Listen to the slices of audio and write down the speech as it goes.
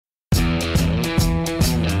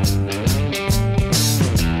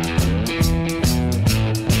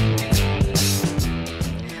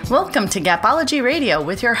Welcome to Gapology Radio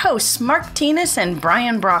with your hosts Mark Tinas and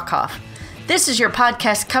Brian Brockhoff. This is your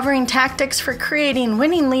podcast covering tactics for creating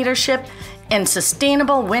winning leadership and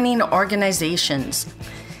sustainable winning organizations.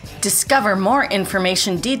 Discover more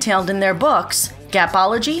information detailed in their books,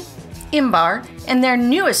 Gapology, IMBAR, and their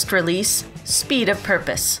newest release, Speed of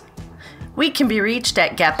Purpose. We can be reached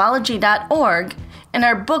at gapology.org, and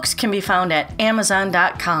our books can be found at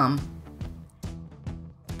amazon.com.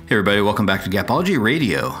 Hey everybody, welcome back to Gapology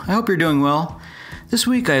Radio. I hope you're doing well. This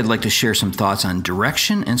week I'd like to share some thoughts on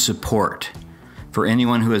direction and support. For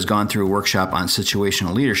anyone who has gone through a workshop on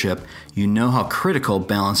situational leadership, you know how critical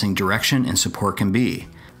balancing direction and support can be.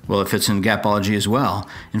 Well, it fits in Gapology as well.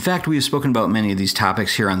 In fact, we have spoken about many of these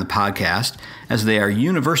topics here on the podcast, as they are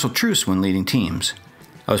universal truths when leading teams.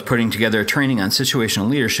 I was putting together a training on situational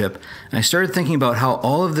leadership, and I started thinking about how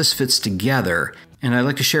all of this fits together, and I'd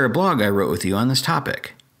like to share a blog I wrote with you on this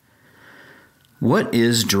topic. What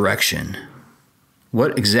is direction?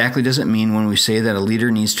 What exactly does it mean when we say that a leader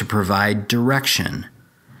needs to provide direction?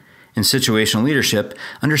 In situational leadership,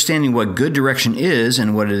 understanding what good direction is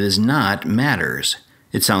and what it is not matters.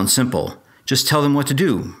 It sounds simple. Just tell them what to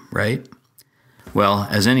do, right? Well,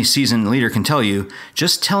 as any seasoned leader can tell you,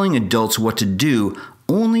 just telling adults what to do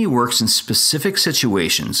only works in specific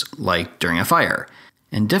situations, like during a fire,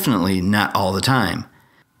 and definitely not all the time.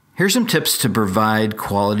 Here's some tips to provide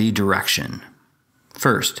quality direction.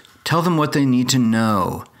 First, tell them what they need to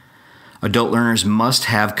know. Adult learners must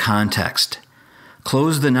have context.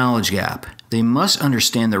 Close the knowledge gap. They must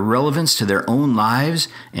understand the relevance to their own lives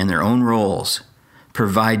and their own roles.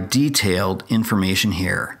 Provide detailed information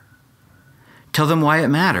here. Tell them why it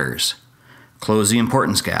matters. Close the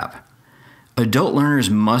importance gap. Adult learners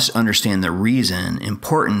must understand the reason,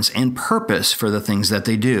 importance, and purpose for the things that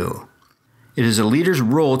they do. It is a leader's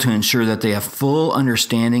role to ensure that they have full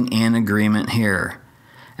understanding and agreement here.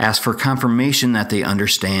 Ask for confirmation that they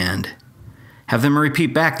understand. Have them repeat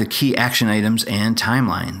back the key action items and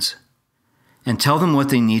timelines. And tell them what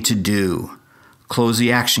they need to do. Close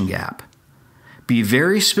the action gap. Be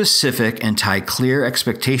very specific and tie clear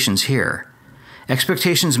expectations here.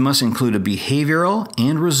 Expectations must include a behavioral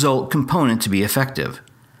and result component to be effective.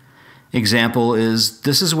 Example is,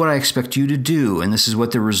 this is what I expect you to do, and this is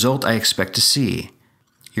what the result I expect to see.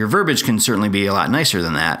 Your verbiage can certainly be a lot nicer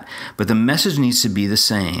than that, but the message needs to be the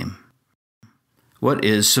same. What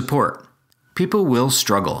is support? People will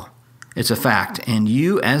struggle. It's a fact, and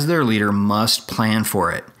you as their leader must plan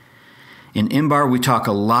for it. In IMBAR, we talk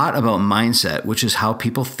a lot about mindset, which is how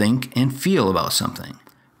people think and feel about something.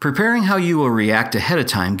 Preparing how you will react ahead of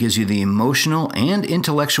time gives you the emotional and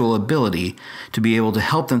intellectual ability to be able to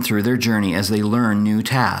help them through their journey as they learn new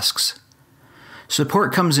tasks.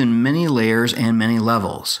 Support comes in many layers and many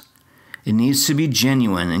levels. It needs to be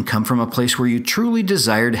genuine and come from a place where you truly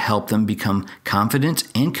desire to help them become confident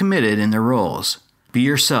and committed in their roles. Be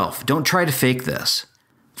yourself. Don't try to fake this.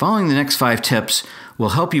 Following the next 5 tips will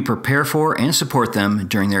help you prepare for and support them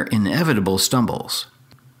during their inevitable stumbles.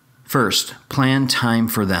 First, plan time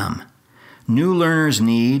for them. New learners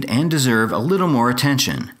need and deserve a little more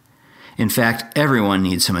attention. In fact, everyone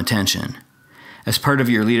needs some attention. As part of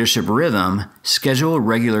your leadership rhythm, schedule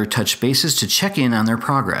regular touch bases to check in on their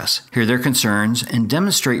progress, hear their concerns, and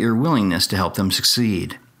demonstrate your willingness to help them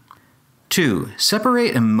succeed. 2.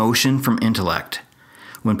 Separate emotion from intellect.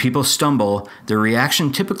 When people stumble, their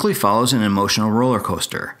reaction typically follows an emotional roller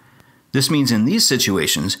coaster. This means in these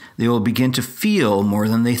situations, they will begin to feel more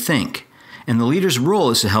than they think, and the leader's role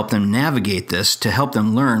is to help them navigate this to help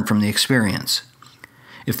them learn from the experience.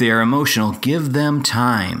 If they are emotional, give them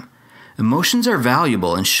time. Emotions are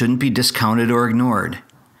valuable and shouldn't be discounted or ignored.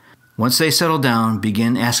 Once they settle down,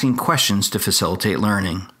 begin asking questions to facilitate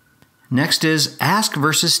learning. Next is ask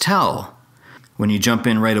versus tell. When you jump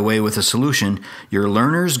in right away with a solution, your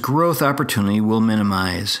learner's growth opportunity will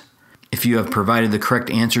minimize. If you have provided the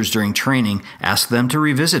correct answers during training, ask them to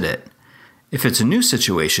revisit it. If it's a new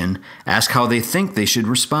situation, ask how they think they should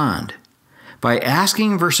respond. By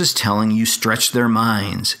asking versus telling, you stretch their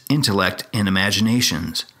minds, intellect, and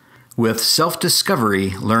imaginations. With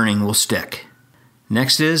self-discovery, learning will stick.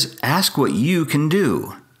 Next is ask what you can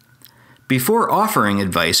do. Before offering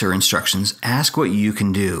advice or instructions, ask what you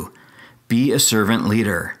can do. Be a servant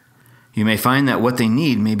leader. You may find that what they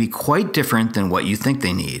need may be quite different than what you think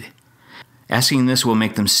they need. Asking this will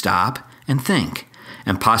make them stop and think,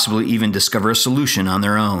 and possibly even discover a solution on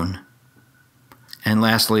their own. And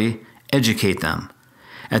lastly, educate them.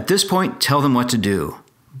 At this point, tell them what to do.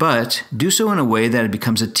 But do so in a way that it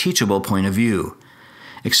becomes a teachable point of view.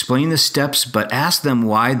 Explain the steps, but ask them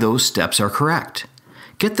why those steps are correct.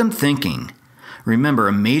 Get them thinking. Remember,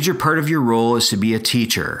 a major part of your role is to be a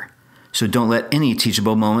teacher, so don't let any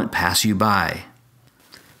teachable moment pass you by.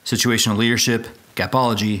 Situational leadership,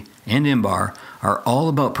 Gapology, and IMBAR are all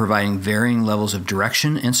about providing varying levels of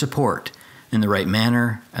direction and support in the right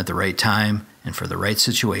manner, at the right time, and for the right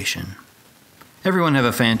situation. Everyone have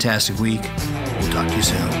a fantastic week. We'll talk to you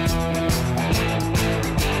soon.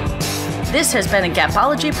 This has been a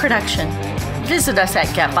Gapology production. Visit us at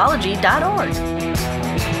gapology.org.